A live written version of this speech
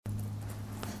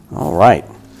All right.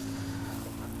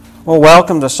 Well,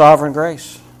 welcome to Sovereign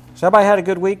Grace. Has everybody had a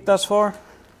good week thus far?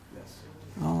 Yes.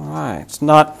 All right.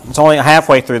 It's only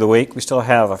halfway through the week. We still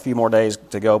have a few more days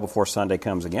to go before Sunday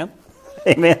comes again.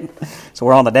 Amen. So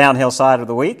we're on the downhill side of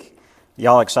the week.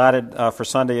 Y'all excited for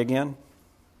Sunday again?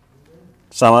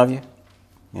 Some of you?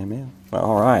 Amen. Well,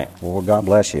 all right. Well, God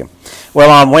bless you. Well,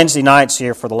 on Wednesday nights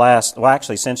here for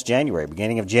since January,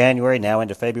 beginning of January, now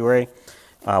into February,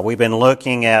 we've been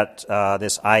looking at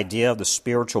this idea of the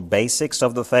spiritual basics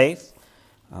of the faith.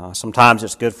 Sometimes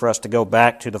it's good for us to go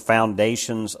back to the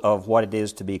foundations of what it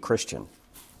is to be Christian,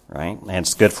 right? And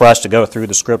it's good for us to go through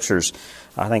the Scriptures.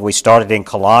 I think we started in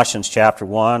Colossians chapter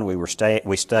 1.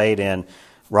 We stayed in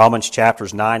Romans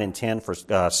chapters 9 and 10 for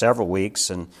several weeks,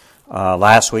 and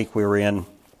last week we were in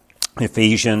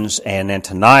Ephesians, and then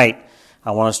tonight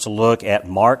I want us to look at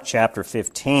Mark chapter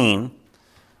 15.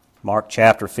 Mark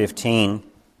chapter 15,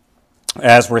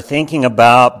 as we're thinking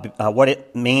about what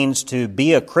it means to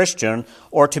be a Christian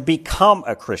or to become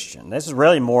a Christian. This is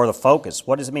really more the focus.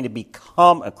 What does it mean to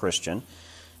become a Christian?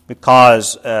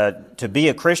 Because to be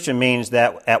a Christian means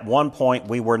that at one point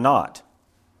we were not.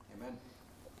 Amen.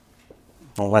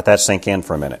 I'll let that sink in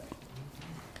for a minute.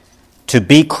 To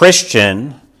be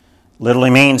Christian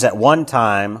literally means at one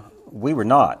time we were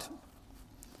not.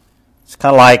 It's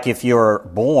kind of like if you were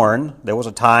born, there was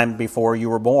a time before you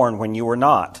were born when you were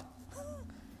not,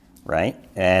 right?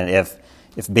 And if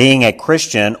being a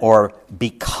Christian or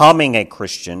becoming a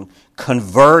Christian,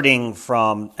 converting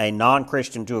from a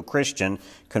non-Christian to a Christian,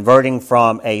 converting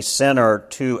from a sinner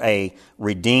to a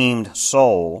redeemed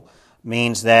soul,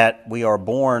 means that we are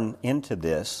born into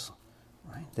this,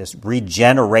 right? This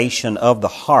regeneration of the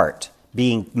heart,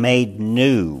 being made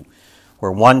new,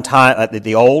 where one time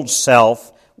the old self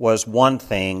was one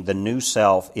thing, the new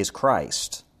self is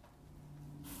Christ.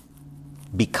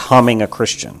 Becoming a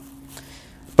Christian.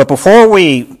 But before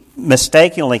we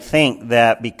mistakenly think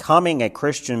that becoming a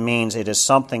Christian means it is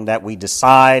something that we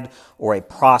decide or a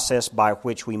process by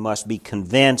which we must be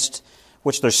convinced,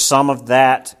 which there's some of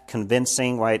that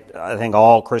convincing, right? I think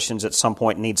all Christians at some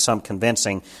point need some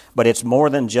convincing, but it's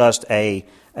more than just a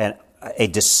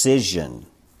decision.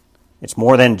 It's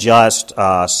more than just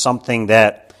something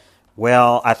that,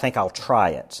 well, I think I'll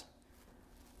try it.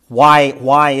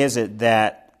 Why is it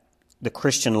that the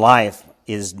Christian life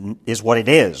is what it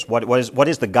is? What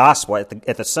is the gospel?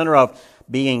 At the center of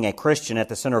being a Christian, at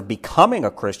the center of becoming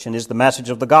a Christian, is the message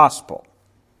of the gospel.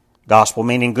 Gospel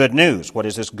meaning good news. What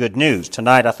is this good news?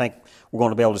 Tonight, I think we're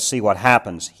going to be able to see what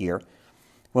happens here.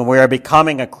 When we are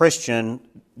becoming a Christian,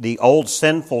 the old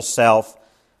sinful self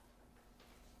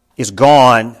is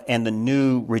gone, and the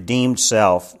new redeemed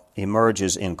self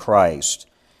emerges in Christ.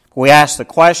 We ask the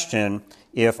question,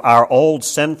 if our old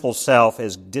sinful self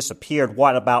has disappeared,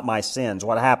 what about my sins?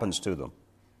 What happens to them?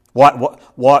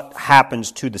 What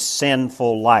happens to the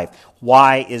sinful life?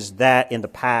 Why is that in the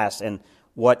past, and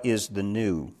what is the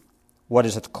new? What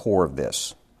is at the core of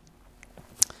this?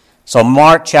 So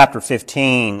Mark chapter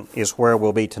 15 is where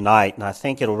we'll be tonight, and I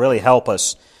think it'll really help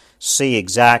us see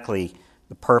exactly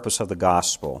the purpose of the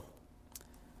gospel.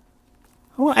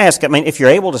 I want to ask, if you're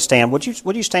able to stand, would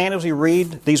you stand as we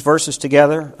read these verses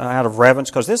together out of reverence?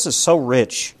 Because this is so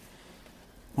rich.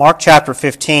 Mark chapter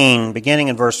 15, beginning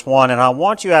in verse 1, and I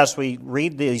want you, as we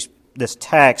read this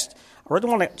text, I really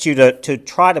want you to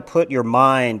try to put your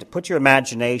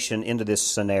imagination into this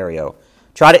scenario.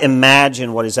 Try to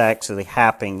imagine what is actually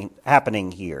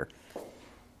happening here.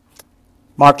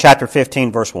 Mark chapter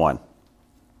 15, verse 1.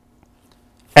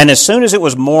 And as soon as it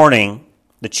was morning,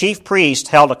 the chief priest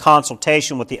held a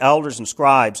consultation with the elders and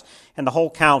scribes and the whole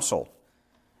council.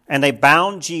 And they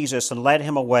bound Jesus and led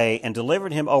him away and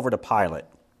delivered him over to Pilate.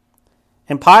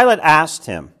 And Pilate asked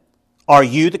him, "Are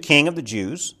you the king of the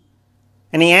Jews?"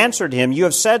 And he answered him, "You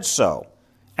have said so."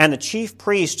 And the chief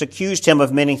priests accused him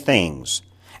of many things.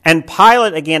 And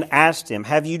Pilate again asked him,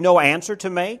 "Have you no answer to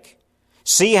make?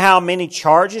 See how many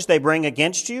charges they bring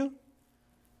against you?"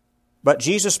 But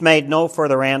Jesus made no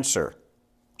further answer,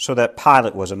 so that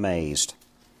Pilate was amazed.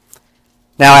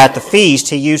 Now at the feast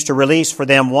he used to release for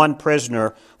them one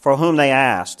prisoner for whom they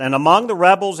asked. And among the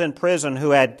rebels in prison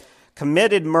who had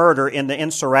committed murder in the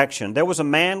insurrection, there was a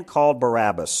man called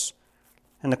Barabbas.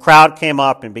 And the crowd came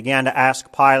up and began to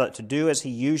ask Pilate to do as he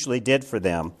usually did for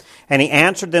them. And he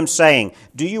answered them, saying,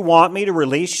 "Do you want me to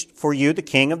release for you the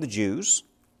king of the Jews?"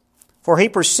 For he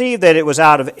perceived that it was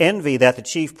out of envy that the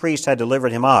chief priest had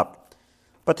delivered him up.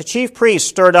 But the chief priests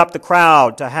stirred up the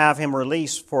crowd to have him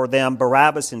release for them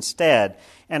Barabbas instead.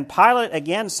 And Pilate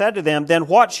again said to them, "Then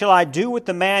what shall I do with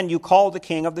the man you call the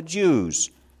king of the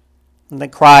Jews?" And they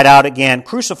cried out again,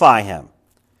 "Crucify him."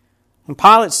 And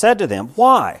Pilate said to them,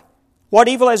 "Why? What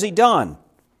evil has he done?"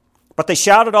 But they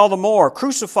shouted all the more,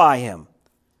 "Crucify him."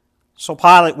 So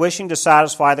Pilate, wishing to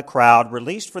satisfy the crowd,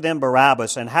 released for them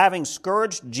Barabbas, and having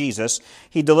scourged Jesus,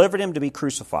 he delivered him to be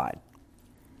crucified.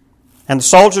 And the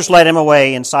soldiers led him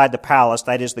away inside the palace,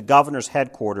 that is, the governor's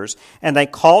headquarters, and they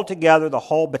called together the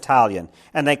whole battalion.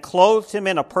 And they clothed him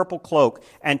in a purple cloak,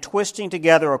 and twisting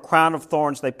together a crown of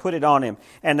thorns, they put it on him.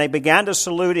 And they began to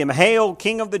salute him, "Hail,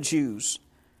 King of the Jews!"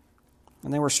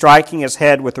 And they were striking his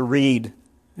head with a reed,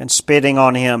 and spitting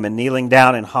on him, and kneeling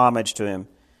down in homage to him.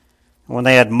 And when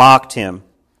they had mocked him,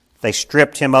 they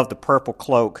stripped him of the purple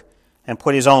cloak, and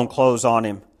put his own clothes on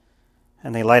him,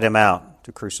 and they led him out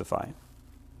to crucify him.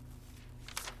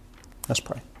 Let's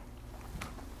pray.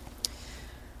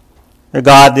 Dear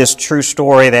God, this true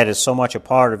story that is so much a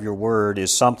part of your word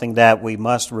is something that we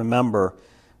must remember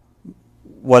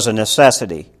was a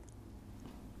necessity.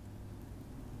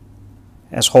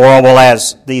 As horrible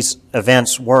as these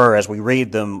events were, as we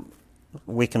read them,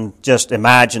 we can just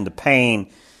imagine the pain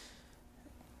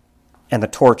and the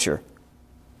torture.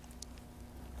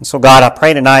 And so, God, I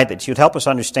pray tonight that you'd help us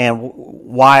understand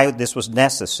why this was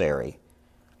necessary.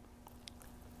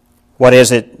 What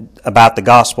is it about the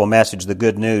gospel message, the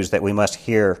good news, that we must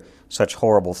hear such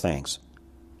horrible things?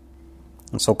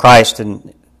 And so, Christ,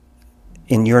 in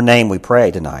your name we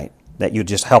pray tonight that you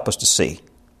just help us to see.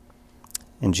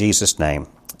 In Jesus' name,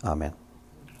 amen.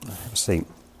 Have a seat.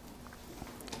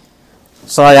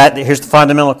 So here's the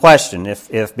fundamental question.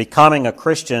 If becoming a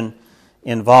Christian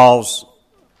involves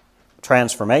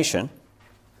transformation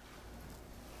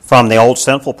from the old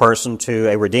sinful person to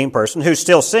a redeemed person who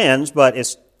still sins but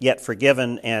is yet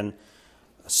forgiven, and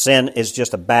sin is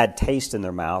just a bad taste in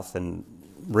their mouth, and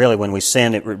really when we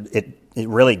sin, it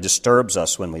really disturbs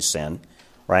us when we sin,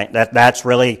 right? That's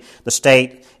really the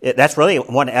state. That's really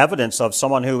one evidence of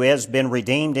someone who has been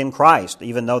redeemed in Christ.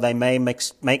 Even though they may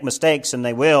make mistakes, and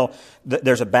they will,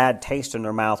 there's a bad taste in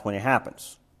their mouth when it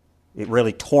happens. It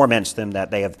really torments them that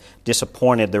they have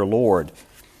disappointed their Lord.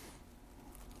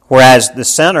 Whereas the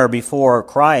sinner before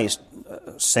Christ,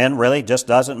 sin really just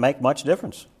doesn't make much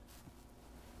difference.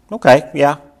 Okay,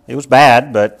 yeah, it was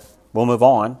bad, but we'll move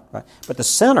on. Right? But the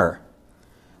sinner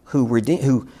who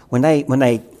when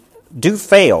they do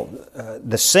fail,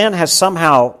 the sin has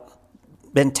somehow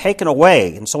been taken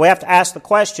away. And so we have to ask the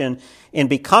question, in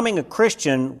becoming a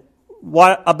Christian,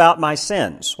 what about my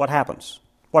sins? What happens?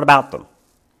 What about them?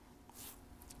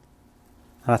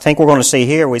 And I think we're going to see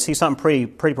here, we see something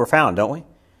pretty profound, don't we?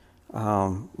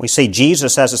 We see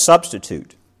Jesus as a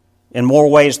substitute in more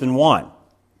ways than one.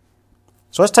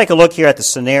 So let's take a look here at the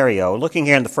scenario. Looking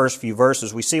here in the first few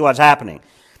verses, we see what's happening.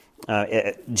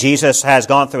 Jesus has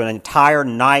gone through an entire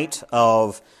night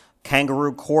of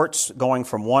kangaroo courts, going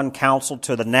from one council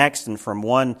to the next and from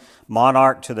one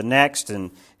monarch to the next.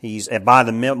 And he's by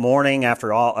the morning,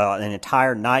 after an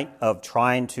entire night of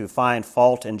trying to find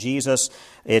fault in Jesus,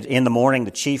 in the morning,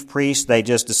 the chief priests, they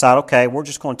just decide, okay, we're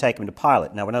just going to take him to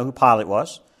Pilate. Now, we know who Pilate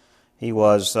was. He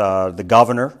was the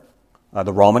governor,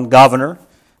 the Roman governor,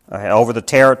 over the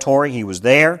territory. He was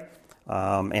there,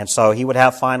 and so he would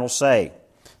have final say.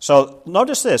 So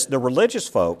notice this, the religious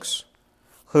folks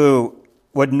who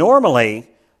would normally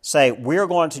say, we're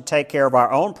going to take care of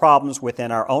our own problems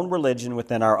within our own religion,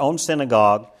 within our own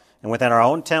synagogue, and within our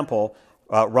own temple.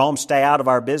 Rome, stay out of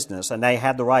our business, and they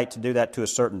had the right to do that to a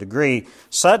certain degree.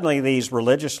 Suddenly, these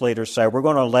religious leaders say, we're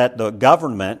going to let the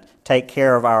government take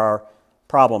care of our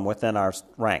problem within our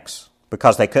ranks,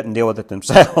 because they couldn't deal with it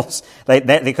themselves. They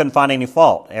couldn't find any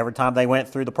fault. Every time they went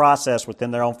through the process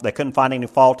within their own, they couldn't find any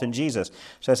fault in Jesus.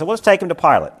 So they said, well, let's take him to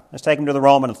Pilate. Let's take him to the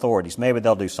Roman authorities. Maybe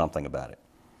they'll do something about it.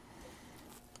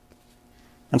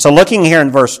 And so looking here in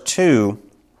verse 2,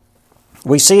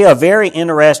 we see a very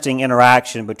interesting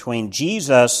interaction between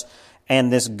Jesus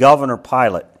and this governor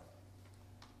Pilate.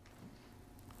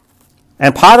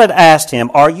 And Pilate asked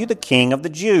him, "Are you the king of the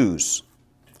Jews?"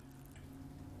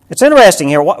 It's interesting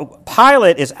here.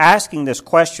 Pilate is asking this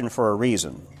question for a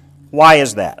reason. Why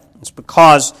is that? It's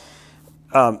because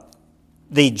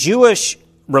the Jewish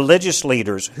religious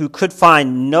leaders who could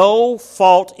find no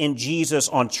fault in Jesus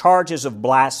on charges of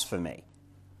blasphemy.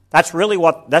 That's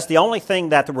the only thing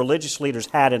that the religious leaders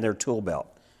had in their tool belt.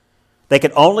 They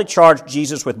could only charge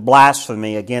Jesus with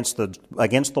blasphemy against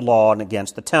the law and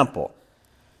against the temple.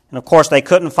 And of course, they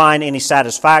couldn't find any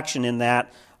satisfaction in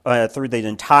that through the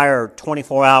entire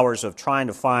 24 hours of trying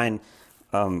to find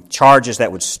charges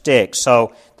that would stick.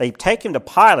 So they take him to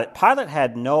Pilate. Pilate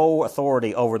had no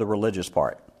authority over the religious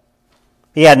part.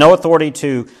 He had no authority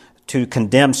to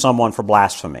condemn someone for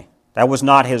blasphemy. That was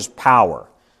not his power.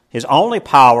 His only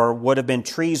power would have been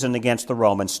treason against the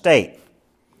Roman state.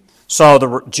 So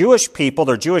the Jewish people,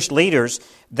 their Jewish leaders,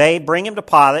 they bring him to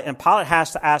Pilate, and Pilate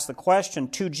has to ask the question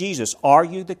to Jesus, are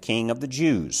you the king of the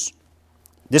Jews?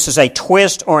 This is a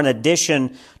twist or an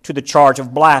addition to the charge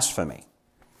of blasphemy.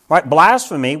 Right?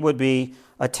 Blasphemy would be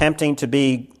attempting to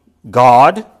be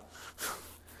God,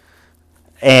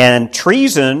 and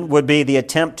treason would be the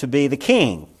attempt to be the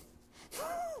king.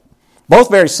 Both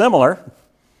very similar.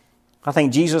 I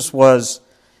think Jesus was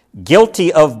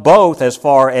guilty of both as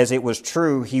far as it was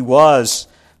true. He was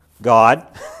God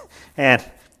and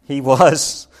he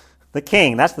was the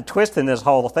king. That's the twist in this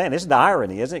whole thing. This is the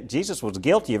irony, isn't it? Jesus was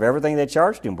guilty of everything they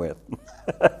charged him with.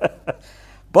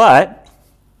 But,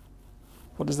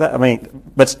 what does that mean?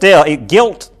 But still,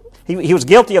 guilt. He was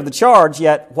guilty of the charge,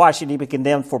 yet why should he be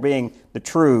condemned for being the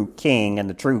true king and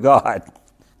the true God?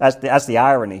 That's the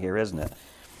irony here, isn't it?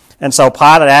 And so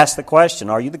Pilate asked the question,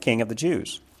 are you the king of the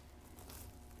Jews?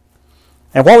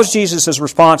 And what was Jesus'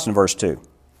 response in verse 2?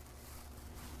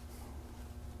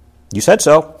 You said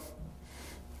so.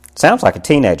 Sounds like a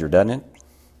teenager, doesn't it?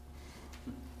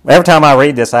 Every time I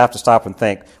read this, I have to stop and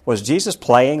think, was Jesus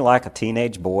playing like a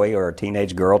teenage boy or a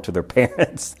teenage girl to their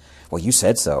parents? Well, you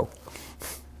said so.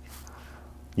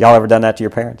 Y'all ever done that to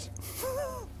your parents?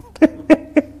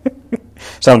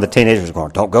 Some of the teenagers are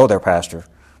going, don't go there, Pastor.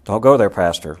 Don't go there,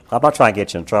 Pastor. I'm not trying to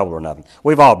get you in trouble or nothing.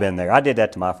 We've all been there. I did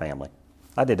that to my family.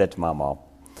 I did that to my mom.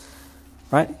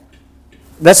 Right?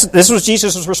 This was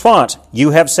Jesus' response.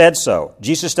 You have said so.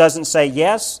 Jesus doesn't say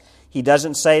yes. He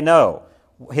doesn't say no.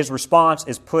 His response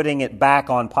is putting it back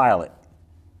on Pilate.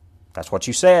 That's what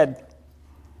you said.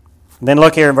 And then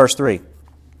look here in verse 3.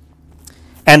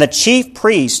 And the chief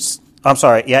priests, and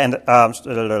verse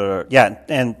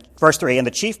 3, and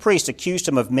the chief priests accused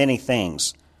him of many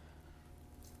things.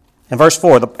 In verse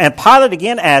 4, and Pilate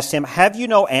again asked him, have you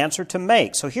no answer to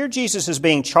make? So here Jesus is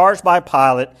being charged by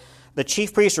Pilate. The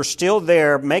chief priests are still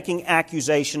there making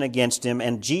accusation against him,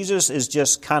 and Jesus is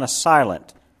just kind of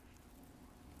silent.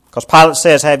 Because Pilate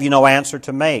says, have you no answer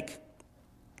to make?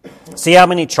 See how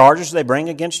many charges they bring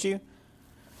against you?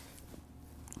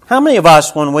 How many of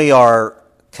us, when we are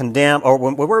condemned, or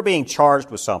when we're being charged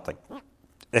with something,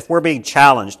 if we're being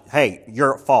challenged, hey,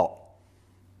 you're at fault.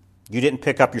 You didn't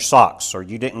pick up your socks, or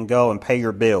you didn't go and pay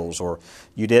your bills, or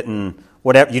you didn't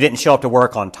show up to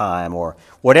work on time, or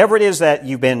whatever it is that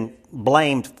you've been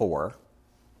blamed for,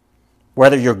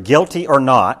 whether you're guilty or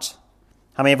not.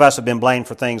 How many of us have been blamed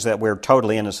for things that we're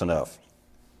totally innocent of?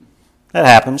 That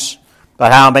happens.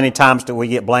 But how many times do we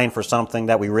get blamed for something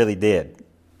that we really did?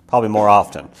 Probably more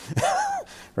often.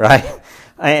 Right?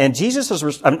 And Jesus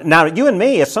is... Now, you and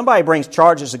me, if somebody brings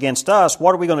charges against us,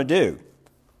 what are we going to do?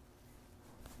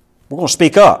 We're going to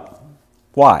speak up.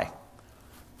 Why?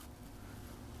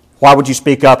 Why would you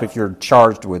speak up if you're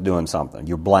charged with doing something?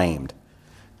 You're blamed.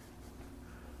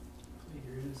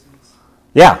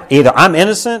 Yeah, either I'm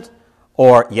innocent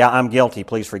or, yeah, I'm guilty,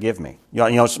 please forgive me. You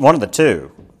know, it's one of the two,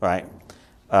 right?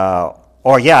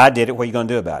 Or, yeah, I did it, what are you going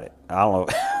to do about it? I don't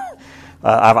know.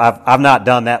 I've not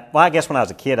done that. Well, I guess when I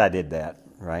was a kid I did that,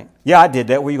 right? Yeah, I did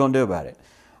that, what are you going to do about it?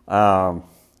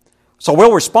 So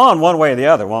we'll respond one way or the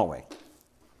other, won't we?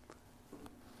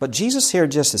 But Jesus here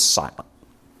just is silent.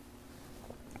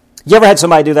 You ever had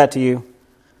somebody do that to you?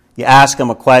 You ask them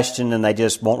a question and they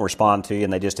just won't respond to you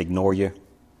and they just ignore you?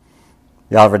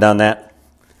 Y'all ever done that?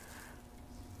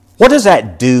 What does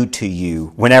that do to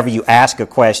you whenever you ask a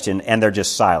question and they're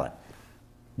just silent?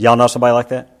 Y'all know somebody like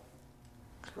that?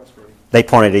 They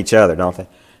point at each other, don't they?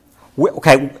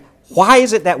 Okay, why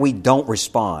is it that we don't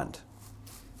respond?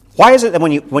 Why is it that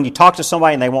when you talk to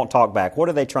somebody and they won't talk back, what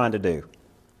are they trying to do?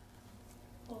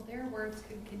 Well, their words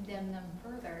could condemn them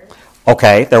further.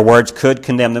 Okay, their words could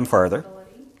condemn them further.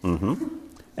 Mm-hmm.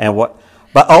 And what?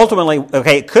 But ultimately,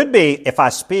 okay, it could be if I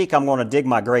speak, I'm going to dig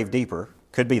my grave deeper.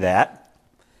 Could be that.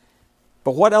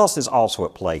 But what else is also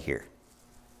at play here?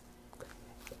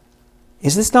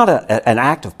 Is this not an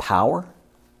act of power?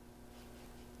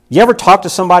 You ever talk to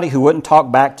somebody who wouldn't talk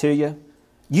back to you?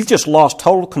 You've just lost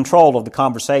total control of the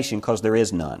conversation because there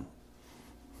is none.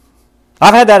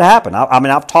 I've had that happen.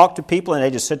 I've talked to people and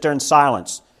they just sit there in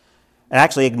silence and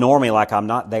actually ignore me like I'm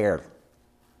not there.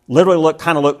 Literally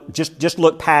just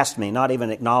look past me, not even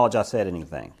acknowledge I said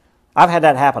anything. I've had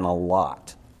that happen a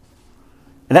lot.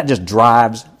 And that just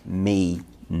drives me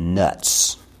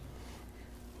nuts.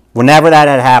 Whenever that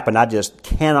had happened, I just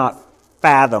cannot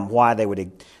fathom why they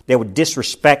would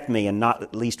disrespect me and not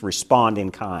at least respond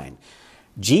in kind.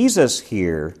 Jesus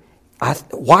here,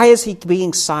 why is he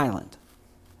being silent?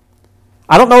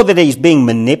 I don't know that he's being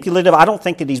manipulative. I don't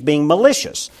think that he's being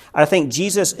malicious. I think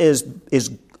Jesus is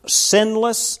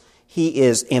sinless. He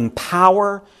is in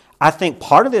power. I think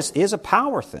part of this is a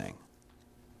power thing.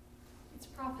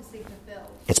 prophecy fulfilled.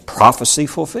 It's prophecy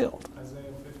fulfilled.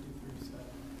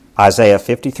 Isaiah 53:7. Isaiah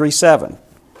 53:7.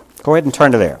 Go ahead and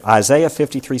turn to there. Isaiah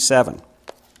 53:7.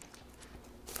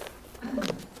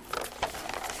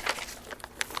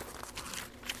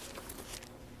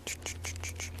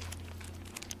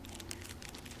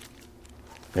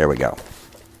 There we go.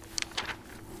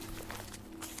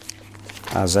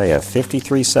 Isaiah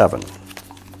 53:7.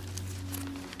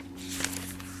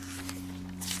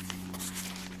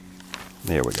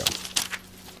 There we go.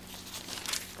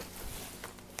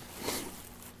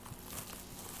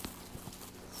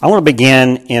 I want to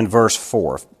begin in verse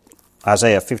 4.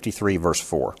 Isaiah 53, verse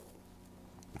 4.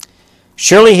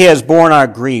 Surely he has borne our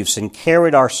griefs and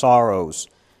carried our sorrows,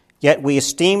 yet we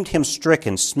esteemed him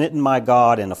stricken, smitten by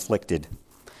God, and afflicted.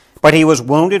 But he was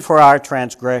wounded for our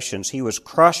transgressions, he was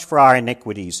crushed for our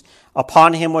iniquities.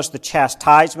 Upon him was the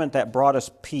chastisement that brought us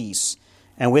peace,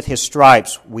 and with his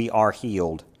stripes we are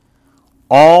healed.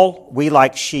 All we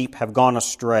like sheep have gone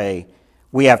astray.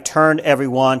 We have turned every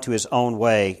one to his own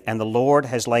way, and the Lord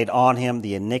has laid on him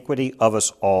the iniquity of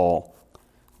us all.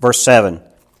 Verse 7,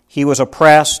 he was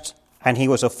oppressed and he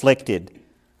was afflicted,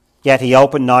 yet he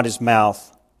opened not his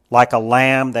mouth, like a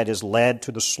lamb that is led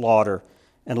to the slaughter,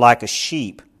 and like a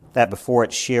sheep that before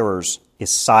its shearers is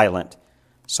silent,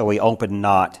 so he opened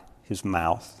not his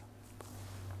mouth.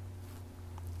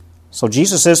 So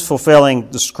Jesus is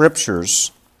fulfilling the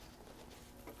Scriptures,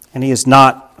 and he is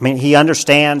not, he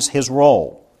understands his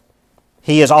role.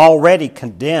 He is already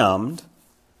condemned,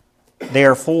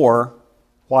 therefore,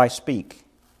 why speak?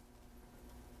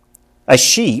 A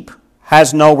sheep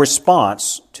has no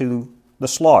response to the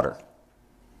slaughter.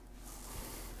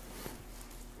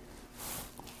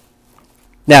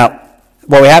 Now,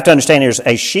 what we have to understand here is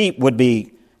a sheep would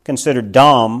be considered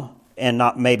dumb and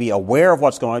not maybe aware of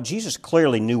what's going on. Jesus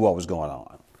clearly knew what was going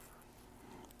on.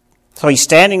 So he's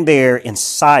standing there in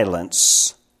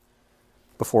silence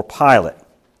before Pilate.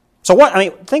 So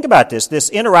think about this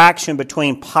interaction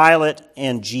between Pilate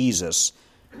and Jesus.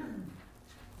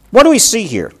 What do we see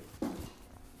here?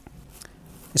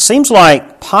 It seems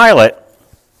like Pilate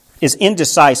is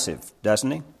indecisive,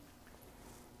 doesn't he?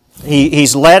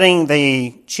 He's letting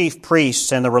the chief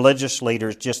priests and the religious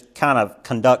leaders just kind of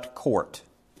conduct court.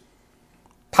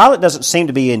 Pilate doesn't seem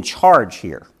to be in charge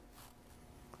here.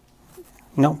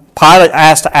 Pilate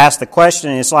has to ask the question,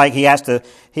 and it's like he has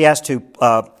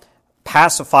to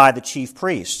pacify the chief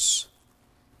priests.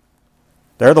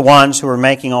 They're the ones who are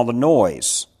making all the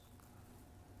noise.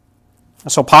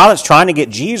 So Pilate's trying to get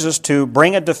Jesus to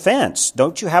bring a defense.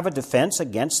 Don't you have a defense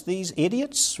against these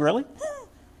idiots, really?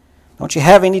 Don't you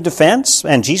have any defense?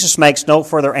 And Jesus makes no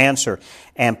further answer.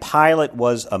 And Pilate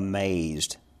was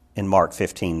amazed in Mark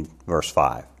 15, verse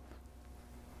 5.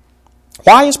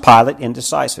 Why is Pilate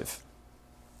indecisive?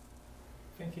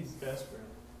 I think he's desperate.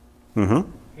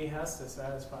 Mm-hmm. He has to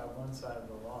satisfy one side of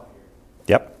the law here.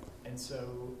 Yep. And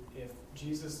so if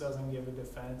Jesus doesn't give a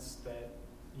defense that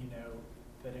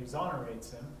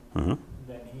exonerates him, mm-hmm.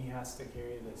 then he has to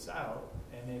carry this out.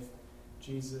 And if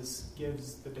Jesus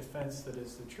gives the defense that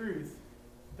is the truth,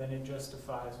 then it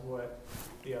justifies what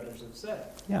the others have said.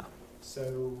 Yeah.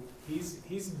 So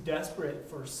he's desperate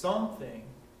for something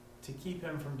to keep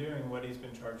him from doing what he's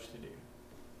been charged to do.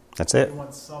 That's it. He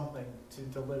wants something to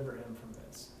deliver him from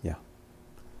this. Yeah.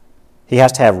 He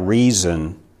has to have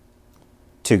reason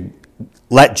to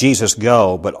let Jesus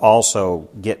go, but also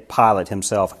get Pilate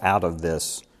himself out of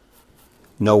this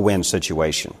no-win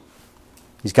situation.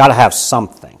 He's got to have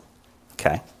something.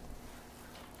 Okay.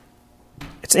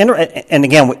 And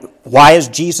again, why is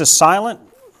Jesus silent?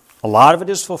 A lot of it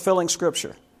is fulfilling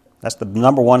Scripture. That's the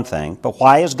number one thing. But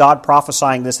why is God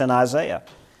prophesying this in Isaiah?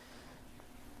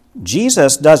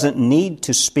 Jesus doesn't need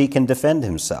to speak and defend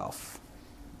himself.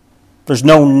 There's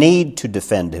no need to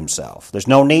defend himself. There's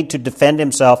no need to defend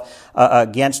himself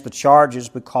against the charges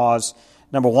because,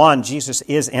 number one, Jesus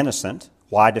is innocent.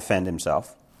 Why defend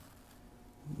himself?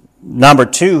 Number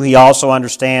two, he also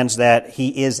understands that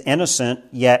he is innocent,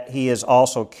 yet he is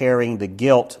also carrying the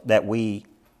guilt that we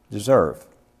deserve.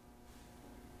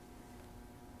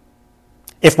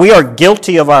 If we are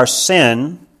guilty of our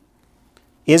sin,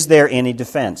 is there any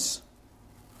defense?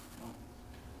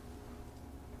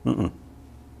 Mm-mm.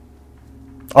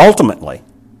 Ultimately,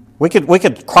 we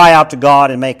could cry out to God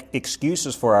and make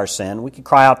excuses for our sin. We could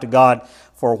cry out to God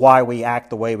for why we act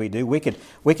the way we do. We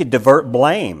could divert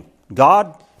blame.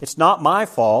 God, it's not my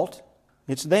fault.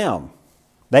 It's them.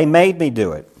 They made me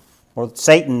do it. Or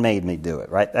Satan made me do it,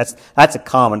 right? That's a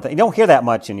common thing. You don't hear that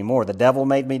much anymore. The devil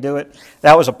made me do it.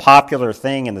 That was a popular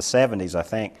thing in the 70s, I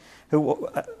think.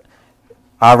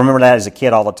 I remember that as a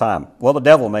kid all the time. Well, the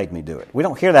devil made me do it. We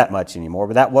don't hear that much anymore,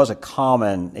 but that was a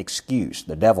common excuse.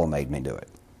 The devil made me do it.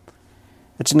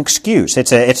 It's an excuse.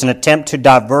 It's an attempt to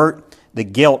divert the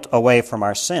guilt away from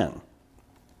our sin.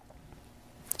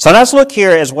 So let's look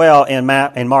here as well in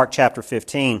Mark chapter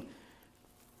 15.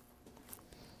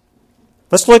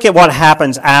 Let's look at what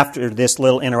happens after this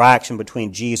little interaction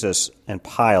between Jesus and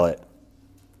Pilate.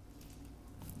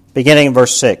 Beginning in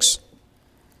verse 6.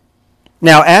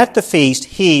 Now at the feast,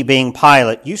 he, being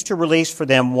Pilate, used to release for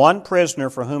them one prisoner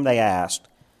for whom they asked.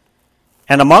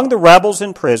 And among the rebels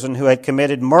in prison who had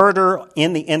committed murder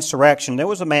in the insurrection, there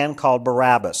was a man called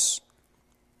Barabbas.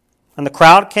 And the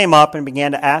crowd came up and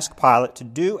began to ask Pilate to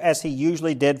do as he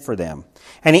usually did for them.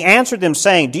 And he answered them,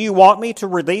 saying, Do you want me to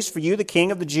release for you the king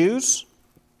of the Jews?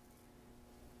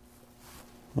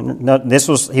 And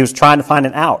he was trying to find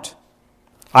an out.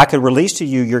 I could release to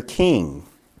you your king.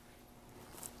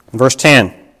 Verse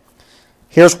 10.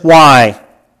 Here's why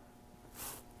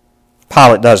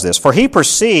Pilate does this. For he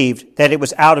perceived that it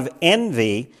was out of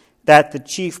envy that the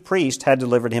chief priest had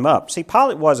delivered him up. See,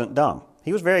 Pilate wasn't dumb.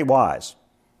 He was very wise.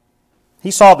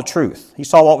 He saw the truth. He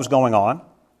saw what was going on.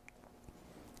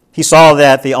 He saw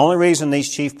that the only reason these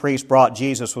chief priests brought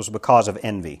Jesus was because of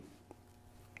envy,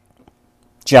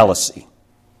 jealousy.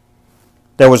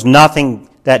 There was nothing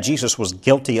that Jesus was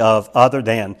guilty of other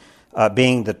than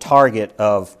being the target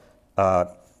of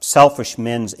selfish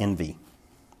men's envy.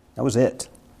 That was it.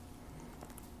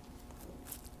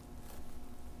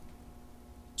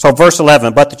 So verse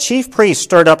 11, But the chief priests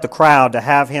stirred up the crowd to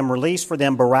have him release for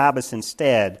them Barabbas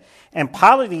instead. And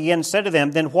Pilate again said to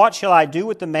them, Then what shall I do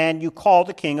with the man you call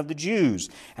the king of the Jews?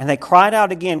 And they cried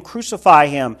out again, Crucify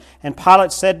him. And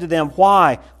Pilate said to them,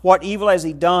 Why? What evil has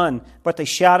he done? But they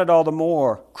shouted all the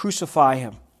more, Crucify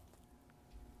him.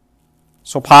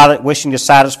 So Pilate, wishing to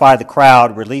satisfy the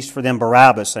crowd, released for them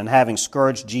Barabbas, and having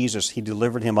scourged Jesus, he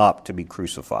delivered him up to be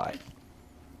crucified.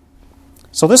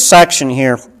 So this section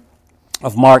here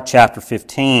of Mark chapter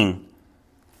 15,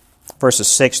 verses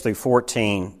 6 through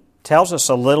 14, tells us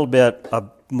a little bit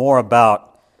more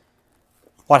about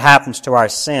what happens to our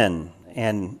sin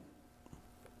and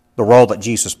the role that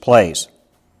Jesus plays.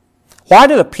 Why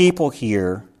do the people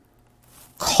here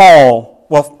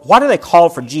why do they call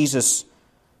for Jesus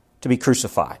to be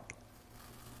crucified?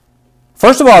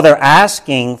 First of all, they're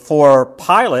asking for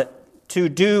Pilate to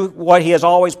do what he has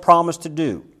always promised to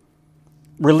do.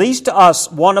 Release to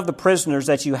us one of the prisoners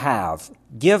that you have.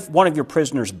 Give one of your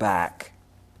prisoners back.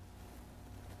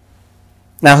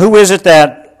 Now, who is it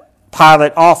that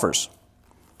Pilate offers?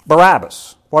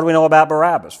 Barabbas. What do we know about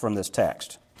Barabbas from this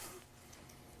text?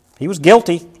 He was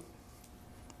guilty.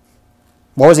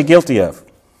 What was he guilty of?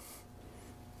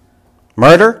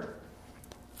 Murder?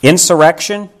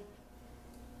 Insurrection?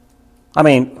 I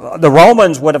mean, the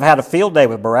Romans would have had a field day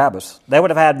with Barabbas. They would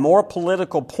have had more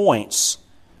political points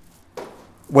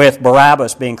with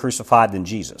Barabbas being crucified than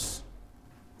Jesus.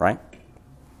 Right?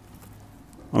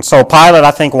 And so Pilate,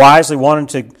 I think, wisely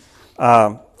wanted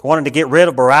to get rid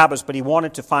of Barabbas, but he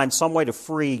wanted to find some way to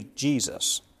free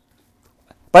Jesus.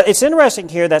 But it's interesting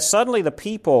here that suddenly the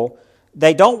people,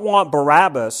 they don't want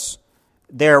Barabbas,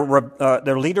 their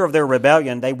leader of their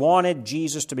rebellion. They wanted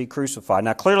Jesus to be crucified.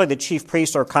 Now, clearly the chief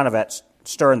priests are kind of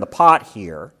stirring the pot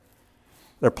here.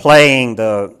 They're playing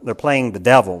the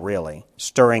devil, really,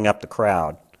 stirring up the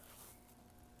crowd.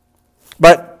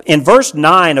 But in verse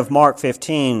 9 of Mark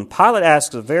 15, Pilate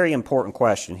asks a very important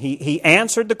question. He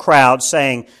answered the crowd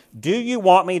saying, Do you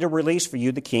want me to release for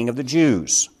you the king of the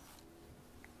Jews?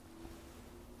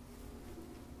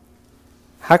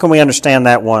 How can we understand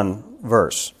that one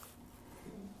verse?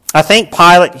 I think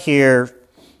Pilate here,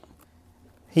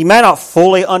 he may not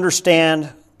fully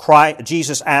understand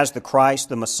Jesus as the Christ,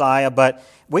 the Messiah, but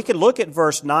we could look at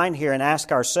verse 9 here and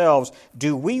ask ourselves,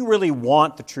 do we really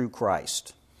want the true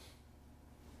Christ?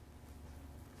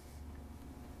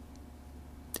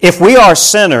 If we are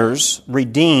sinners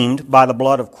redeemed by the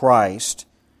blood of Christ,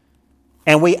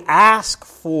 and we ask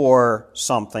for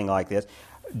something like this,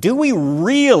 do we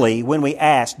really, when we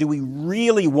ask, do we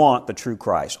really want the true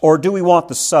Christ? Or do we want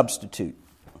the substitute?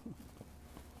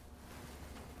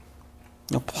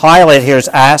 Now, Pilate here is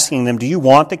asking them, do you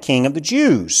want the king of the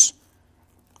Jews?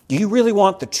 Do you really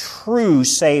want the true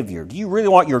Savior? Do you really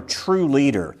want your true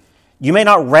leader? You may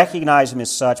not recognize him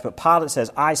as such, but Pilate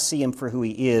says, I see him for who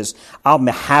he is. I'm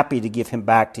happy to give him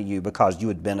back to you because you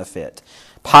would benefit.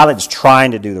 Pilate is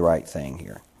trying to do the right thing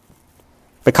here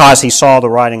because he saw the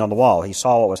writing on the wall. He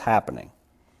saw what was happening.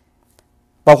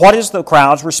 But what is the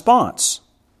crowd's response?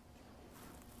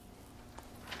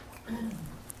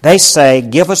 They say,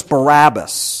 give us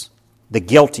Barabbas, the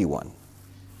guilty one.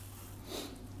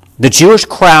 The Jewish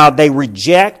crowd, they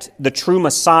reject the true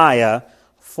Messiah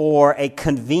for a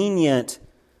convenient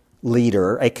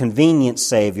leader, a convenient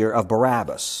Savior of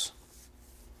Barabbas.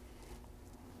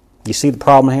 You see the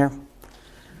problem here?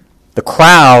 The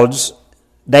crowds,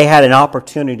 they had an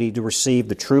opportunity to receive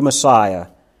the true Messiah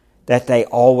that they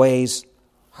always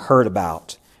heard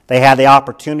about. They had the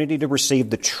opportunity to receive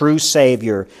the true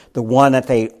Savior, the one that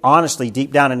they honestly,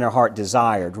 deep down in their heart,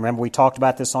 desired. Remember, we talked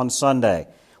about this on Sunday.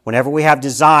 Whenever we have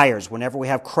desires, whenever we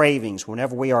have cravings,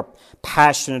 whenever we are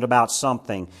passionate about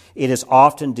something, it is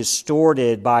often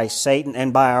distorted by Satan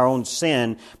and by our own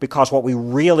sin, because what we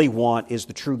really want is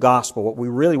the true gospel. What we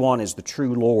really want is the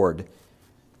true Lord.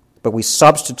 But we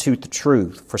substitute the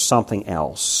truth for something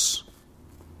else.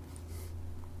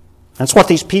 That's what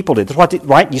these people did.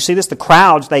 Right? You see this? The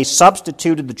crowds, they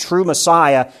substituted the true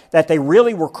Messiah that they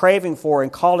really were craving for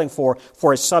and calling for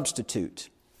a substitute.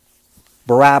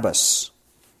 Barabbas.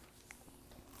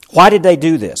 Why did they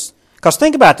do this? Because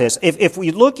think about this. If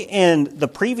we look in the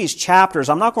previous chapters,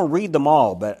 I'm not going to read them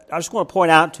all, but I just want to point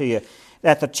out to you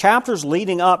that the chapters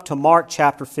leading up to Mark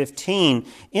chapter 15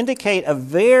 indicate a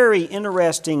very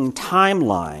interesting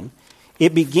timeline.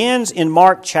 It begins in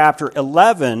Mark chapter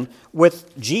 11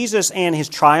 with Jesus and his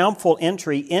triumphal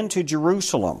entry into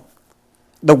Jerusalem.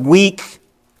 The week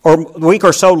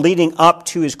or so leading up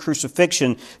to his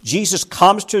crucifixion, Jesus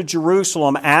comes to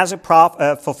Jerusalem as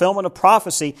a fulfillment of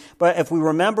prophecy. But if we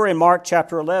remember in Mark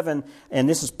chapter 11, and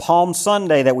this is Palm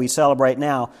Sunday that we celebrate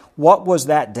now, what was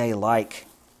that day like?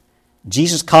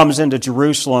 Jesus comes into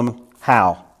Jerusalem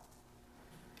how?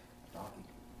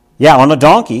 Yeah, on a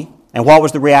donkey. And what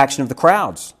was the reaction of the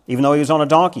crowds, even though he was on a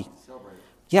donkey?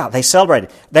 Yeah, they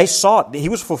celebrated. They saw it. He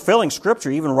was fulfilling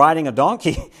Scripture, even riding a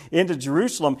donkey into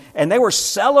Jerusalem. And they were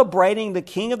celebrating the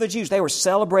King of the Jews. They were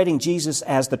celebrating Jesus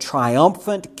as the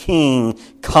triumphant King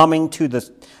coming to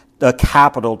the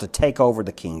capital to take over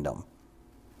the kingdom.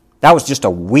 That was just a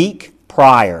week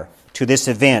prior to this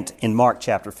event in Mark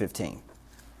chapter 15.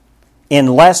 In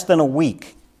less than a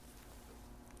week,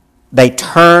 they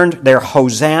turned their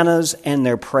hosannas and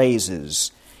their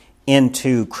praises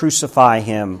into crucify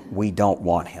him, we don't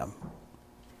want him.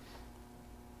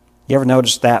 You ever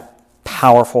notice that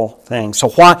powerful thing? So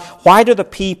why do the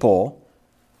people,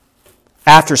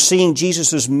 after seeing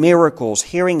Jesus' miracles,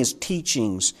 hearing his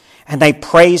teachings, and they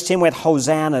praised him with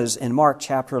hosannas in Mark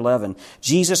chapter 11,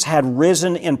 Jesus had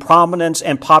risen in prominence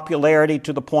and popularity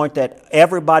to the point that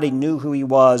everybody knew who he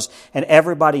was and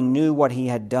everybody knew what he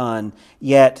had done,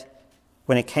 yet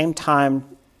when it came time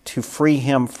to free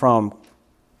him from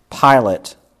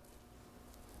Pilate,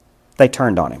 they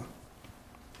turned on him.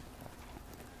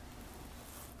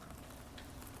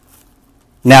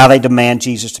 Now they demand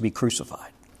Jesus to be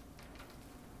crucified.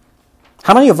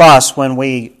 How many of us, when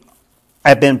we've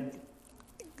been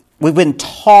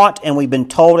taught and we've been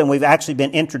told and we've actually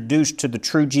been introduced to the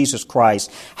true Jesus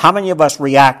Christ, how many of us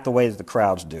react the way that the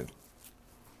crowds do?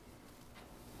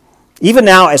 Even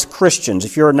now as Christians,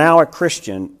 if you're now a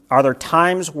Christian, are there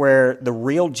times where the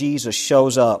real Jesus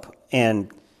shows up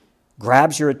and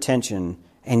grabs your attention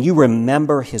and you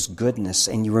remember his goodness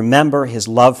and you remember his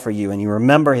love for you and you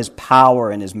remember his power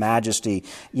and his majesty,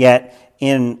 yet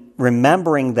in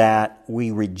remembering that, we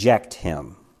reject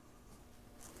him?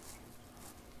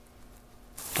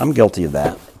 I'm guilty of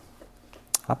that.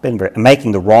 I've been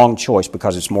making the wrong choice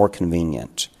because it's more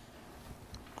convenient.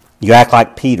 You act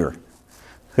like Peter,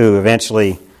 who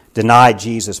eventually denied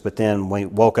Jesus, but then when he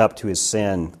woke up to his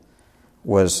sin,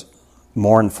 was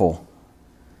mournful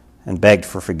and begged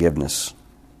for forgiveness.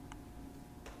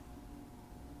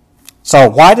 So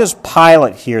why does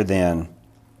Pilate here then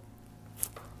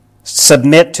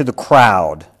submit to the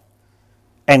crowd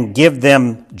and give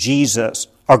them Jesus,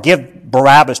 or give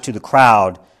Barabbas to the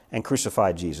crowd and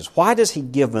crucify Jesus? Why does he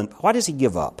give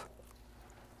up?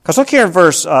 Because look here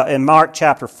in Mark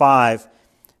chapter 5,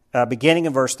 beginning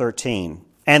in verse 13.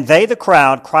 And they, the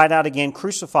crowd, cried out again,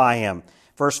 "Crucify him."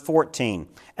 Verse 14.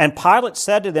 And Pilate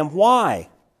said to them, "Why?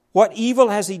 What evil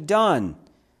has he done?"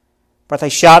 But they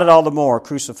shouted all the more,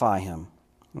 "Crucify him."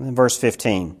 And then verse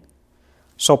 15.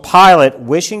 So Pilate,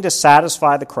 wishing to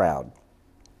satisfy the crowd,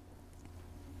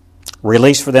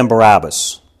 released for them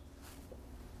Barabbas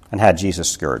and had Jesus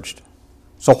scourged.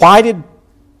 So why did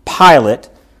Pilate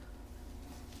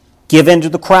give in to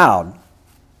the crowd?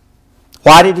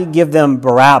 Why did he give them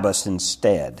Barabbas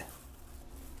instead?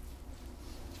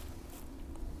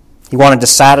 He wanted to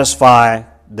satisfy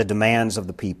the demands of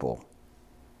the people.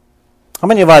 How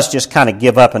many of us just kind of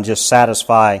give up and just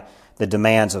satisfy the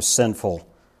demands of sinful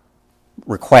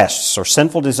requests or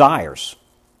sinful desires?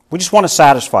 We just want to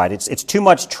satisfy it. It's too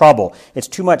much trouble. It's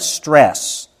too much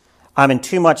stress. I'm in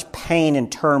too much pain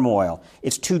and turmoil.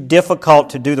 It's too difficult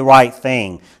to do the right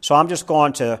thing. So I'm just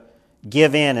going to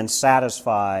give in and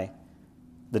satisfy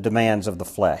the demands of the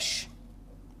flesh.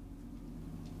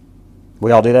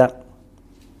 We all do that?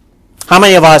 How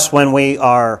many of us, when we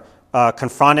are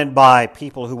confronted by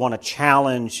people who want to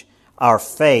challenge our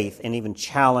faith and even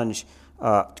challenge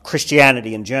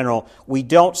Christianity in general, we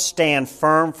don't stand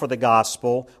firm for the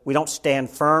gospel. We don't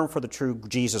stand firm for the true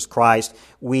Jesus Christ.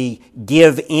 We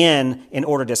give in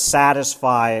order to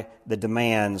satisfy the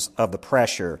demands of the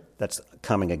pressure that's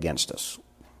coming against us.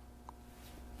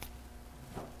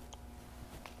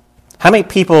 How many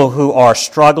people who are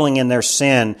struggling in their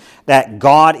sin that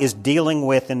God is dealing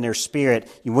with in their spirit?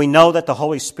 We know that the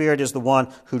Holy Spirit is the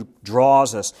one who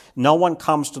draws us. No one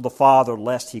comes to the Father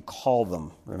lest He call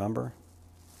them, remember?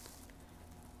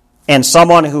 And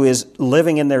someone who is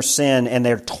living in their sin and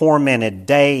they're tormented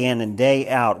day in and day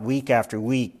out, week after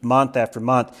week, month after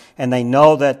month, and they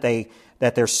know that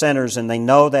they're sinners, and they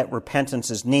know that repentance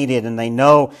is needed, and they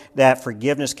know that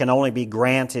forgiveness can only be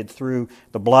granted through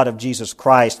the blood of Jesus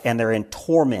Christ, and they're in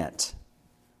torment.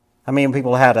 How many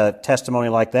people had a testimony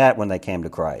like that when they came to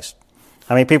Christ?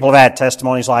 How many people have had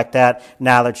testimonies like that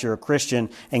now that you're a Christian,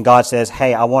 and God says,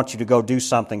 hey, I want you to go do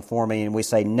something for me, and we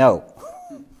say no.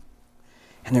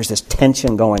 And there's this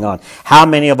tension going on. How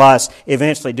many of us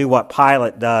eventually do what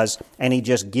Pilate does, and he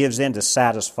just gives in to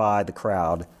satisfy the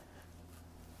crowd?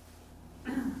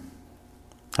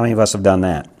 How many of us have done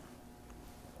that?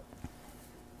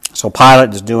 So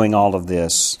Pilate is doing all of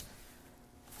this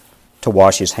to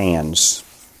wash his hands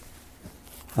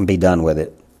and be done with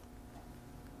it.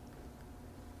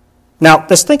 Now,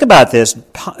 let's think about this.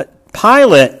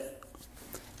 Pilate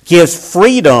gives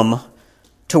freedom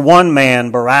to one man,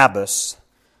 Barabbas,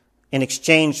 in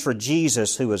exchange for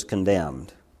Jesus, who was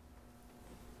condemned.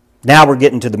 Now we're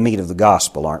getting to the meat of the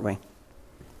gospel, aren't we?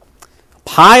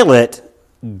 Pilate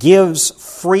gives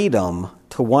freedom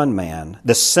to one man,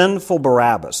 the sinful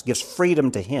Barabbas, gives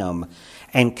freedom to him,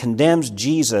 and condemns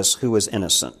Jesus, who is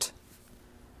innocent.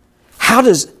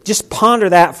 Just ponder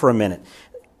that for a minute.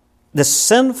 The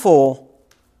sinful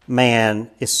man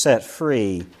is set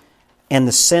free, and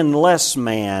the sinless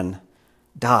man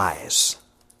dies.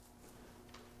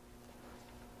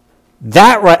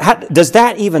 Does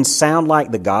that even sound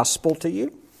like the gospel to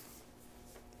you?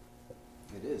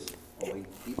 It is.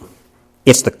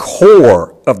 It's the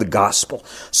core of the gospel.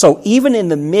 So even in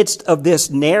the midst of this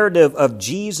narrative of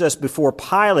Jesus before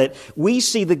Pilate, we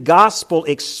see the gospel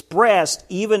expressed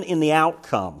even in the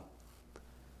outcome.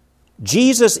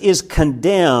 Jesus is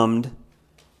condemned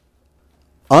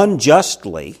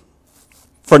unjustly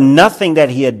for nothing that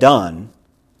he had done,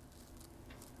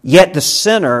 yet the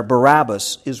sinner,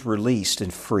 Barabbas, is released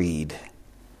and freed.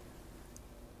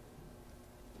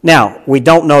 Now, we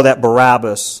don't know that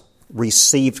Barabbas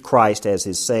received Christ as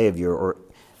his Savior, or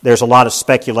there's a lot of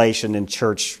speculation in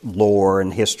church lore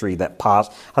and history that I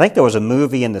think there was a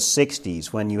movie in the 60s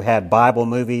when you had Bible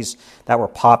movies that were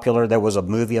popular. There was a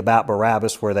movie about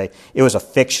Barabbas where it was a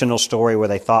fictional story where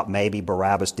they thought maybe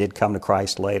Barabbas did come to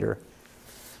Christ later.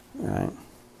 All right.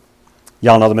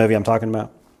 Y'all know the movie I'm talking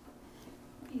about?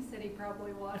 He said he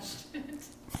probably watched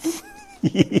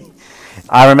it.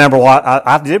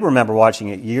 I did remember watching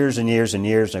it years and years and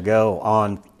years ago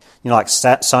on, like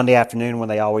Sunday afternoon when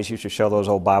they always used to show those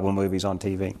old Bible movies on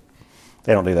TV.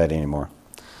 They don't do that anymore.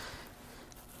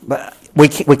 But we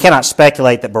cannot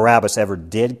speculate that Barabbas ever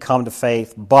did come to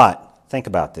faith, but think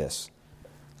about this.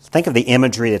 Think of the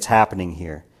imagery that's happening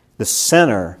here. The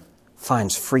sinner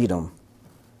finds freedom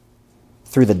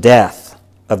through the death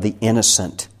of the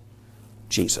innocent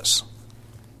Jesus.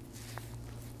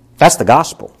 That's the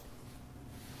gospel.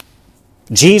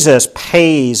 Jesus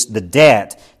pays the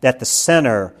debt that the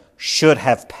sinner should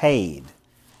have paid.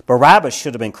 Barabbas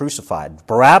should have been crucified.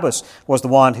 Barabbas was the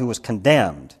one who was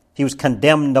condemned. He was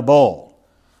condemnable.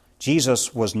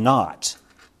 Jesus was not.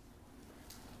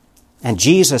 And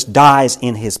Jesus dies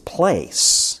in his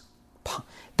place.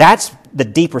 That's the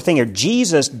deeper thing here.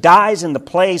 Jesus dies in the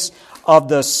place of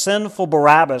the sinful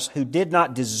Barabbas who did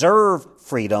not deserve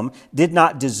freedom, did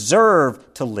not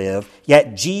deserve to live,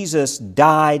 yet Jesus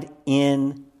died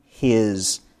in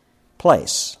his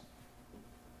place.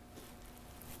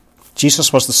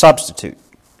 Jesus was the substitute.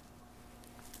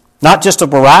 Not just of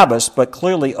Barabbas, but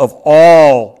clearly of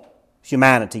all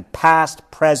humanity, past,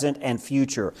 present, and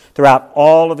future. Throughout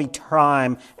all of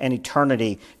time and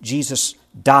eternity, Jesus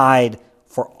died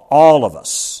for all of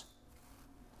us.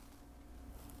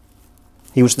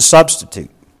 He was the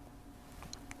substitute.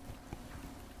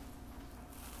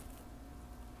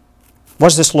 What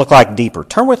does this look like deeper?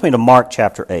 Turn with me to Mark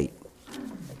chapter 8.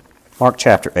 Mark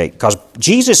chapter 8. Because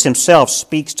Jesus himself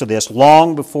speaks to this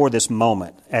long before this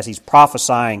moment, as he's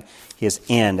prophesying his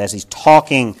end, as he's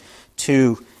talking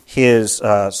to his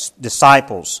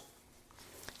disciples.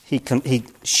 He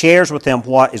shares with them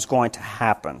what is going to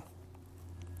happen.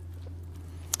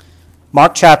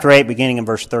 Mark chapter 8, beginning in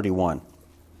verse 31.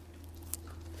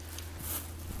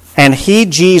 And he,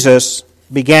 Jesus,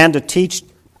 began to teach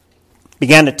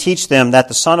them that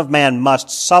the Son of Man must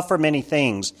suffer many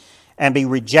things and be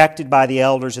rejected by the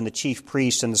elders and the chief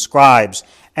priests and the scribes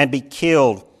and be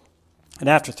killed, and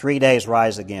after 3 days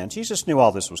rise again. Jesus knew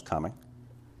all this was coming.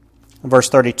 Verse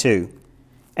 32.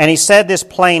 And he said this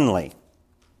plainly.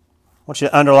 I want you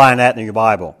to underline that in your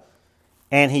Bible.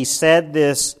 And he said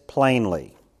this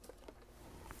plainly.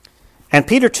 And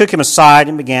Peter took him aside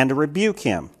and began to rebuke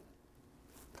him.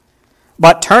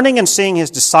 But turning and seeing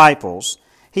his disciples,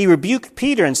 he rebuked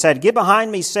Peter and said, Get behind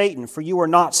me, Satan, for you are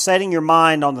not setting your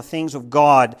mind on the things of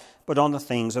God, but on the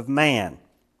things of man.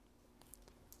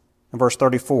 And verse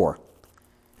 34.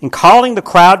 And calling the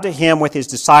crowd to him with his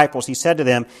disciples, he said to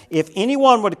them, If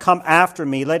anyone would come after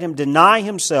me, let him deny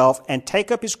himself and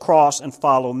take up his cross and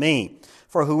follow me.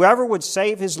 For whoever would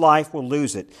save his life will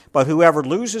lose it, but whoever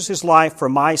loses his life for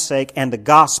my sake and the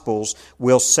gospel's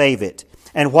will save it.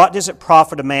 And what does it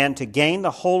profit a man to gain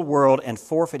the whole world and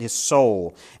forfeit his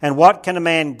soul? And what can a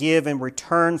man give in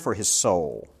return for his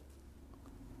soul?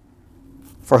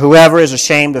 For whoever is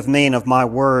ashamed of me and of my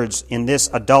words in this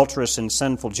adulterous and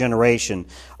sinful generation,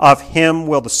 of him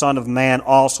will the Son of Man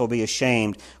also be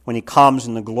ashamed when he comes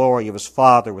in the glory of his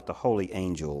Father with the holy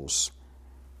angels.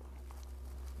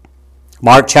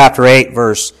 Mark chapter 8,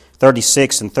 verse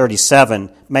 36 and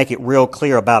 37 make it real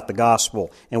clear about the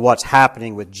gospel and what's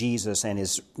happening with Jesus and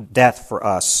his death for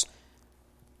us.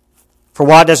 For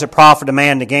what does it profit a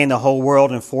man to gain the whole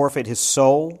world and forfeit his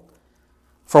soul?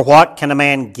 For what can a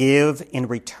man give in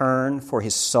return for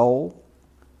his soul?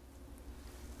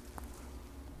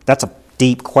 That's a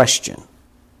deep question.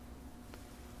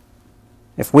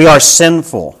 If we are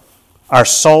sinful, our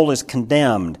soul is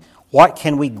condemned, what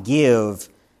can we give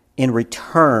in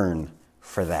return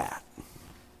for that?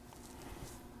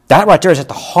 That right there is at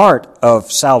the heart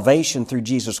of salvation through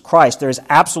Jesus Christ. There is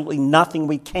absolutely nothing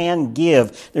we can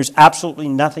give. There's absolutely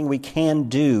nothing we can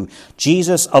do.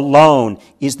 Jesus alone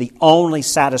is the only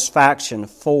satisfaction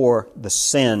for the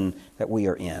sin that we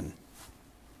are in.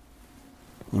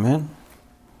 Amen?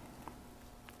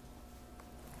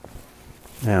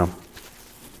 Now,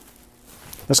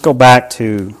 let's go back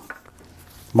to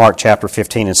Mark chapter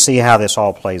 15 and see how this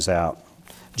all plays out.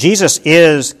 Jesus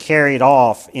is carried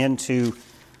off into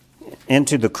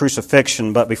the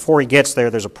crucifixion, but before he gets there,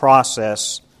 there's a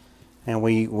process, and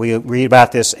we read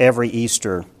about this every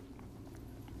Easter.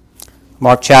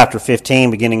 Mark chapter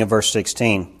 15, beginning of verse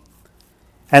 16.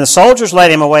 And the soldiers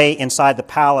led him away inside the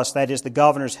palace, that is the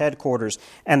governor's headquarters,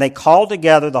 and they called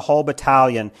together the whole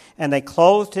battalion, and they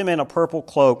clothed him in a purple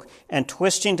cloak, and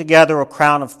twisting together a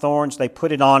crown of thorns, they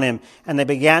put it on him, and they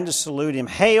began to salute him,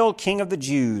 Hail, King of the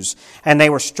Jews! And they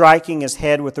were striking his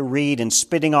head with a reed, and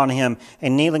spitting on him,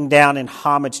 and kneeling down in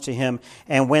homage to him.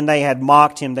 And when they had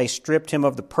mocked him, they stripped him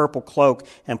of the purple cloak,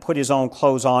 and put his own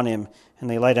clothes on him, and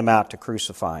they led him out to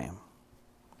crucify him.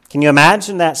 Can you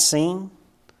imagine that scene?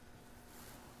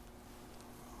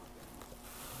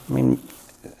 I mean,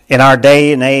 in our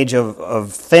day and age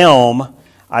of film,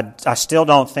 I still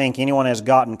don't think anyone has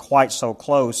gotten quite so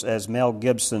close as Mel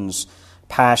Gibson's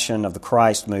Passion of the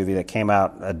Christ movie that came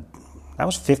out, that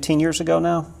was 15 years ago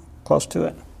now, close to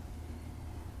it.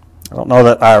 I don't know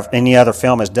that any other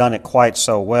film has done it quite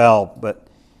so well, but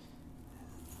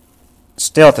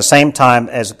still at the same time,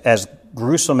 as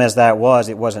gruesome as that was,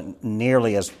 it wasn't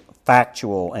nearly as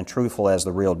factual and truthful as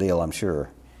the real deal, I'm sure.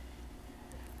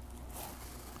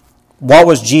 What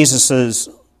was Jesus'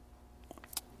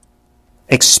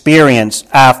 experience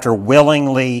after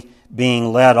willingly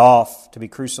being led off to be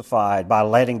crucified by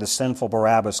letting the sinful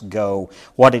Barabbas go?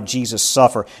 What did Jesus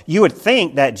suffer? You would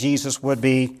think that Jesus would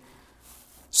be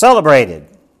celebrated,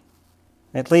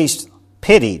 at least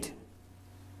pitied.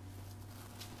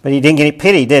 But he didn't get any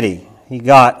pity, did he? He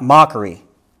got mockery.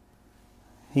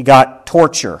 He got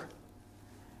torture.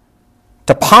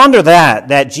 To ponder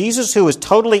that Jesus, who was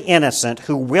totally innocent,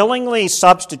 who willingly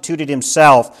substituted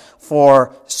himself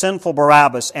for sinful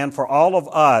Barabbas and for all of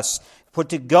us, but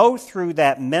to go through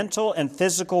that mental and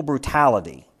physical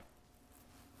brutality.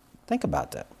 Think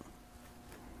about that.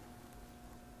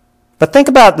 But think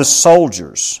about the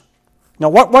soldiers. Now,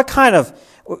 what kind of...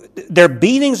 Their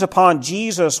beatings upon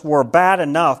Jesus were bad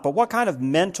enough, but what kind of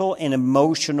mental and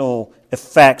emotional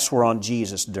effects were on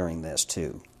Jesus during this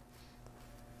too?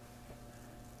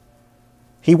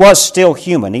 He was still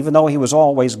human, even though he was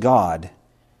always God.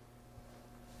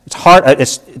 It's hard.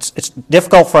 It's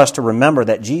difficult for us to remember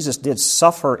that Jesus did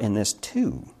suffer in this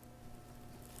too.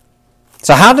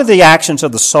 So how did the actions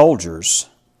of the soldiers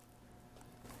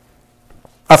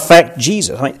affect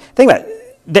Jesus? I mean, think about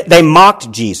it. They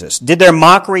mocked Jesus. Did their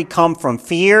mockery come from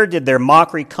fear? Did their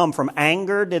mockery come from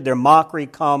anger? Did their mockery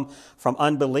come from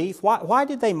unbelief? Why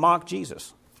did they mock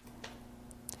Jesus?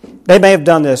 They may have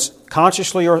done this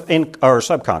consciously or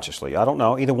subconsciously. I don't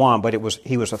know, either one, but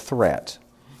he was a threat.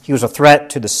 He was a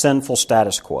threat to the sinful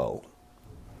status quo.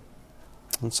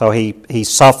 And so he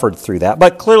suffered through that.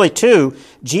 But clearly, too,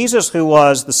 Jesus, who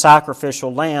was the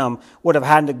sacrificial lamb, would have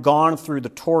had to gone through the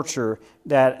torture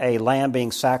that a lamb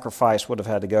being sacrificed would have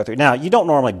had to go through. Now, you don't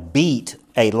normally beat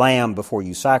a lamb before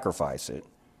you sacrifice it.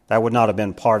 That would not have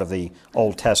been part of the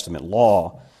Old Testament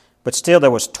law. But still, there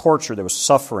was torture, there was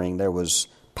suffering, there was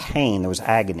pain, there was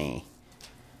agony.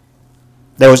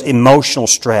 There was emotional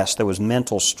stress, there was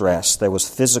mental stress, there was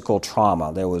physical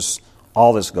trauma, there was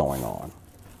all this going on.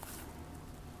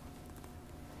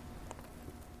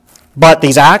 But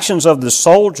these actions of the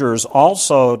soldiers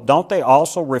also, don't they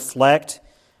also reflect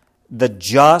the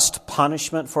just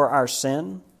punishment for our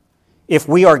sin? If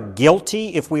we are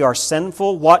guilty, if we are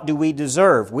sinful, what do we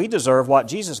deserve? We deserve what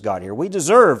Jesus got here. We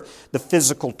deserve the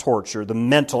physical torture, the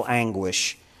mental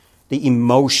anguish, the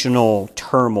emotional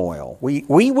turmoil.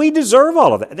 We deserve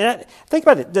all of that. Think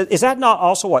about it. Is that not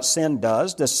also what sin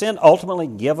does? Does sin ultimately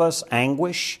give us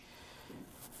anguish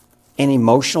and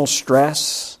emotional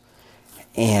stress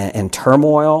and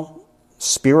turmoil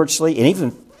spiritually and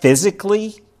even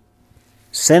physically?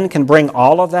 Sin can bring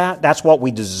all of that. That's what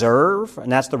we deserve,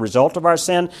 and that's the result of our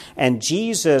sin. And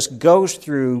Jesus goes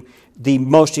through the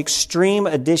most extreme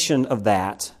edition of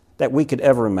that we could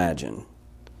ever imagine.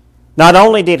 Not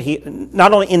only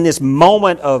in this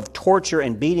moment of torture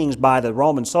and beatings by the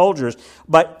Roman soldiers,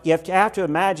 but you have to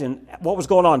imagine what was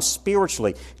going on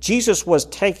spiritually. Jesus was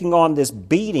taking on this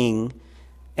beating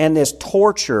and this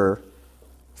torture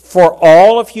for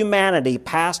all of humanity,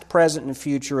 past, present, and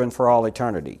future, and for all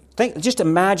eternity. Just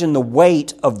imagine the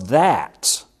weight of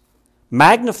that.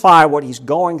 Magnify what he's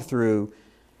going through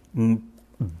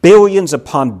billions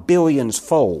upon billions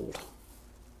fold.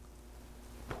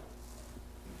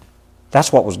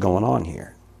 That's what was going on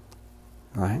here,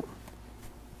 right?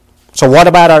 So what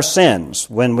about our sins?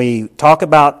 When we talk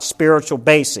about spiritual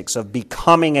basics of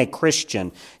becoming a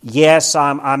Christian, yes,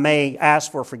 I may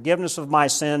ask for forgiveness of my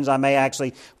sins. I may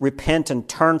actually repent and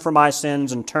turn from my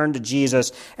sins and turn to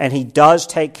Jesus, and he does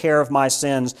take care of my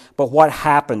sins, but what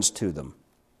happens to them?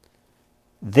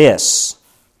 This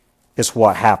is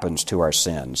what happens to our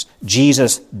sins.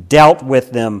 Jesus dealt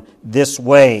with them this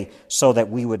way so that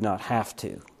we would not have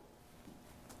to.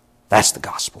 That's the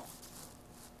gospel.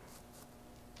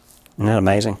 Isn't that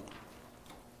amazing?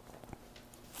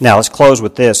 Now, let's close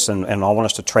with this, and I want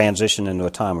us to transition into a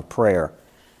time of prayer.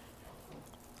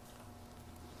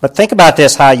 But think about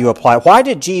this, how you apply it. Why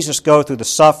did Jesus go through the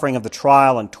suffering of the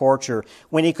trial and torture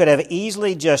when he could have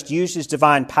easily just used his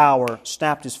divine power,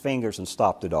 snapped his fingers, and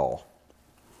stopped it all?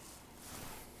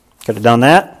 Could have done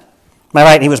that. Am I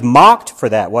right? He was mocked for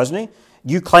that, wasn't he?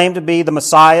 You claim to be the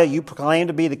Messiah. You claim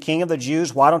to be the King of the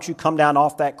Jews. Why don't you come down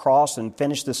off that cross and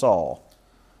finish this all?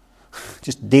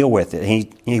 Just deal with it.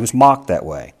 He was mocked that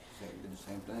way. Satan did the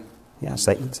same thing. Yeah,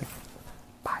 Satan.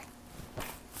 Bye.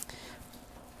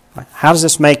 How does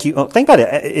this make you... think about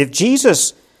it. If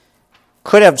Jesus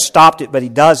could have stopped it, but he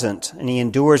doesn't, and he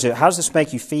endures it, how does this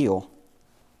make you feel?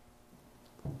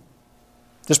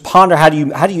 Just ponder, how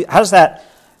does that,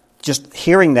 just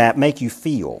hearing that, make you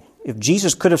feel? If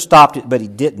Jesus could have stopped it, but he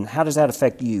didn't, how does that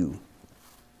affect you?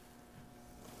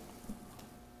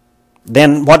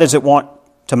 Then what does it want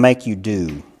to make you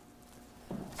do?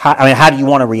 How do you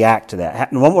want to react to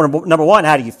that? Number one,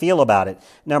 how do you feel about it?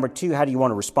 Number two, how do you want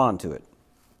to respond to it?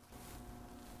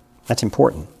 That's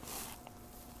important.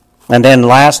 And then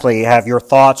lastly, have your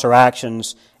thoughts or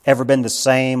actions ever been the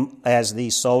same as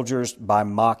these soldiers by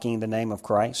mocking the name of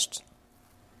Christ?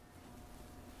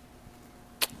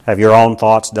 Have your own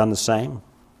thoughts done the same?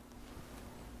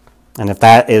 And if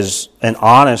that is an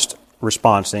honest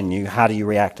response in you, how do you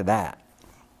react to that?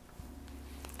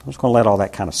 I'm just going to let all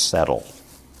that kind of settle.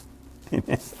 I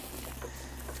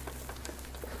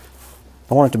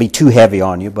don't want it to be too heavy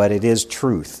on you, but it is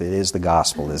truth. It is the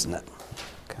gospel, isn't it?